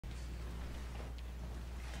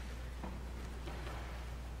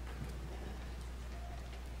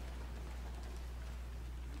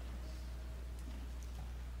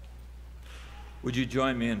Would you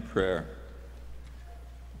join me in prayer?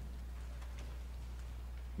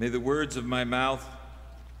 May the words of my mouth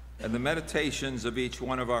and the meditations of each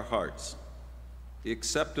one of our hearts be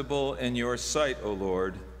acceptable in your sight, O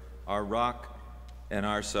Lord, our rock and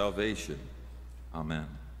our salvation. Amen.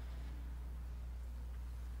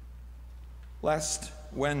 Last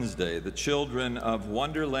Wednesday, the children of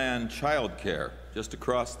Wonderland Childcare, just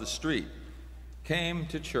across the street, came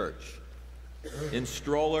to church in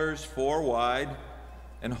strollers 4 wide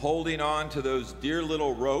and holding on to those dear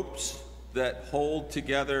little ropes that hold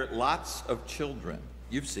together lots of children.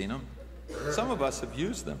 You've seen them. Some of us have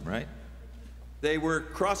used them, right? They were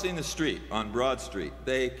crossing the street on Broad Street.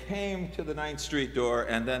 They came to the 9th Street door,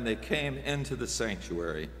 and then they came into the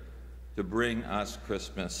sanctuary to bring us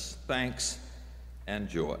Christmas thanks and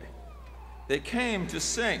joy. They came to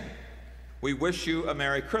sing, "We wish you a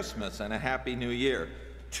Merry Christmas and a Happy New Year."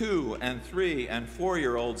 2 and 3 and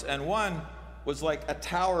 4-year-olds, and one was like a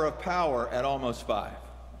tower of power at almost 5.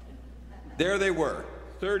 There they were,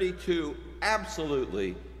 32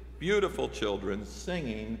 absolutely beautiful children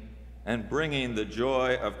singing and bringing the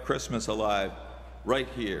joy of Christmas alive right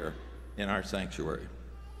here in our sanctuary.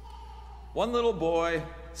 One little boy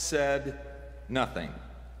said nothing.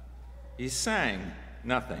 He sang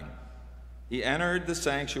nothing. He entered the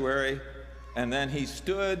sanctuary, and then he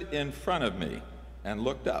stood in front of me and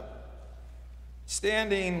looked up.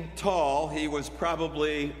 Standing tall, he was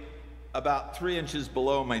probably about 3 inches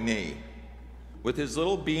below my knee, with his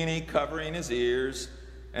little beanie covering his ears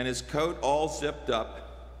and his coat all zipped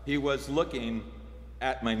up. He was looking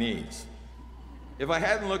at my knees. If I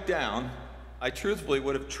hadn't looked down, I truthfully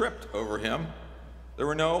would have tripped over him. There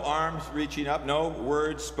were no arms reaching up, no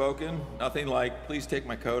words spoken, nothing like, "Please take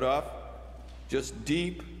my coat off." Just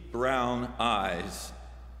deep brown eyes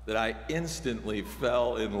that I instantly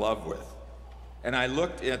fell in love with. And I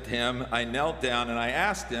looked at him, I knelt down, and I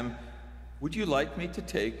asked him, "Would you like me to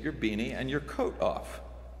take your beanie and your coat off?"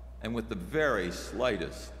 And with the very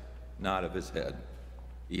slightest nod of his head,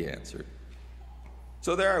 he answered.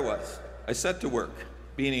 So there I was. I set to work,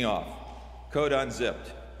 beanie off, coat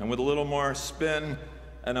unzipped, and with a little more spin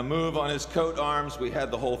and a move on his coat arms, we had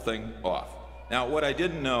the whole thing off. Now, what I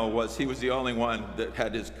didn't know was he was the only one that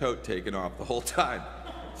had his coat taken off the whole time.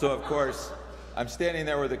 So, of course, I'm standing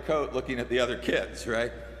there with a coat looking at the other kids,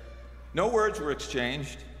 right? No words were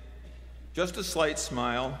exchanged, just a slight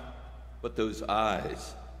smile, but those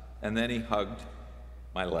eyes. And then he hugged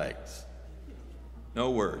my legs. No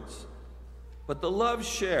words. But the love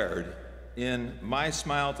shared in my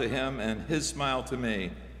smile to him and his smile to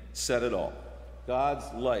me said it all.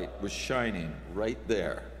 God's light was shining right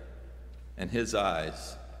there, and his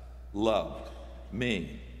eyes loved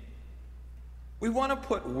me. We want to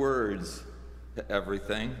put words to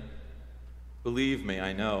everything. Believe me,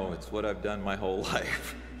 I know, it's what I've done my whole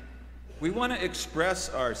life. We want to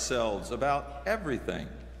express ourselves about everything.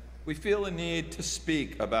 We feel a need to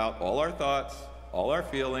speak about all our thoughts, all our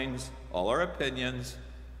feelings, all our opinions.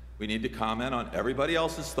 We need to comment on everybody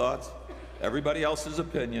else's thoughts, everybody else's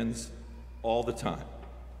opinions, all the time.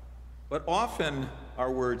 But often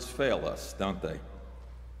our words fail us, don't they?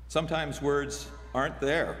 Sometimes words aren't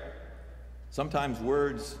there. Sometimes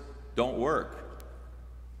words don't work.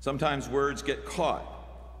 Sometimes words get caught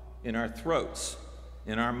in our throats,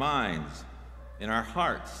 in our minds, in our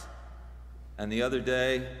hearts, and the other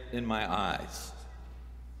day, in my eyes.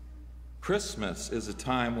 Christmas is a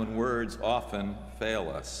time when words often fail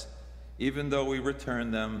us, even though we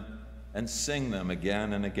return them and sing them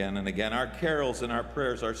again and again and again. Our carols and our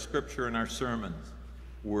prayers, our scripture and our sermons,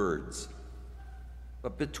 words.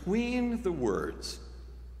 But between the words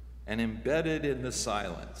and embedded in the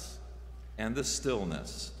silence and the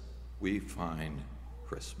stillness, we find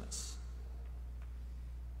Christmas.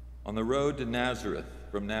 On the road to Nazareth,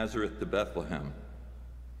 from Nazareth to Bethlehem,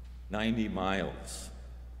 90 miles,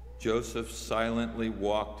 Joseph silently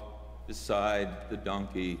walked beside the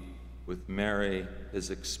donkey with Mary, his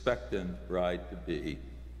expectant bride-to-be,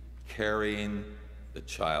 carrying the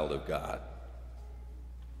child of God.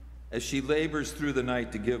 As she labors through the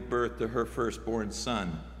night to give birth to her firstborn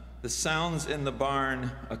son, the sounds in the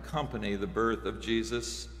barn accompany the birth of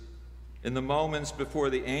Jesus. In the moments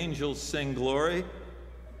before the angels sing glory,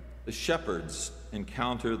 the shepherds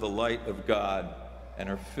encounter the light of God and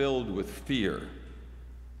are filled with fear.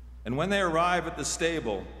 And when they arrive at the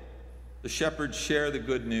stable, the shepherds share the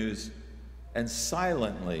good news, and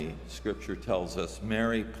silently, Scripture tells us,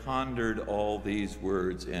 Mary pondered all these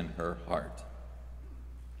words in her heart.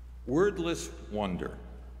 Wordless wonder.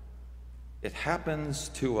 It happens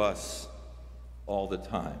to us all the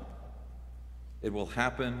time. It will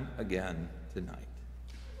happen again tonight.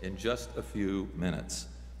 in just a few minutes.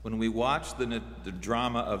 When we watch the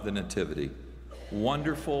drama of the Nativity,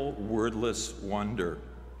 wonderful, wordless wonder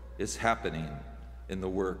is happening in the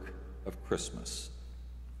work of Christmas.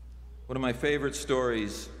 One of my favorite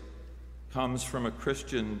stories comes from a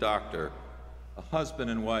Christian doctor, a husband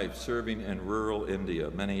and wife serving in rural India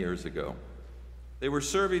many years ago. They were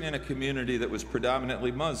serving in a community that was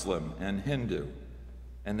predominantly Muslim and Hindu,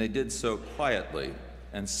 and they did so quietly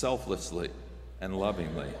and selflessly and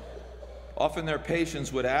lovingly. Often their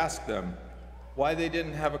patients would ask them why they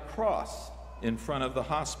didn't have a cross in front of the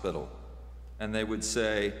hospital, and they would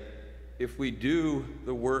say, if we do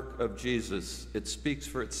the work of Jesus, it speaks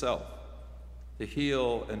for itself. To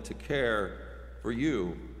heal and to care for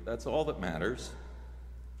you, that's all that matters.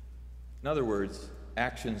 In other words,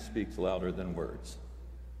 action speaks louder than words.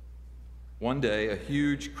 One day, a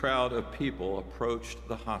huge crowd of people approached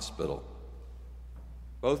the hospital.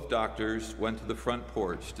 Both doctors went to the front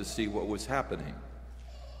porch to see what was happening.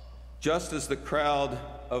 Just as the crowd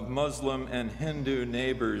of Muslim and Hindu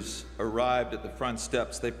neighbors arrived at the front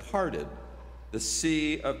steps, they parted. The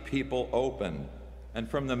sea of people opened, and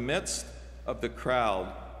from the midst of the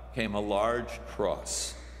crowd came a large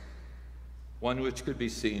cross, one which could be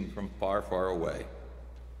seen from far, far away.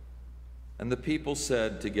 And the people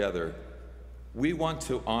said together, "We want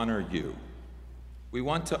to honor you. We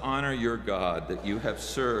want to honor your God that you have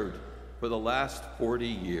served for the last 40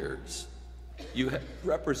 years. You have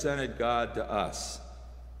represented God to us,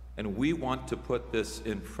 and we want to put this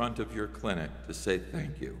in front of your clinic to say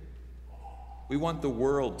thank you. We want the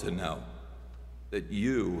world to know that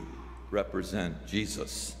you represent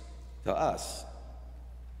Jesus to us."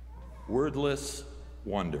 Wordless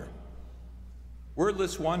wonder.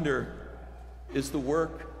 Wordless wonder is the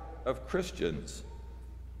work of Christians.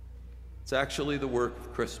 It's actually the work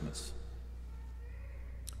of Christmas.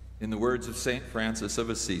 In the words of St. Francis of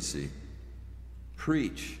Assisi,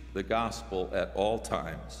 preach the gospel at all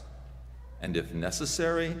times, and if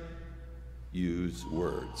necessary, use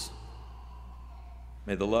words.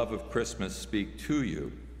 May the love of Christmas speak to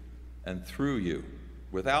you and through you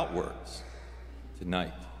without words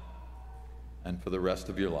tonight and for the rest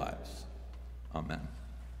of your lives. Amen.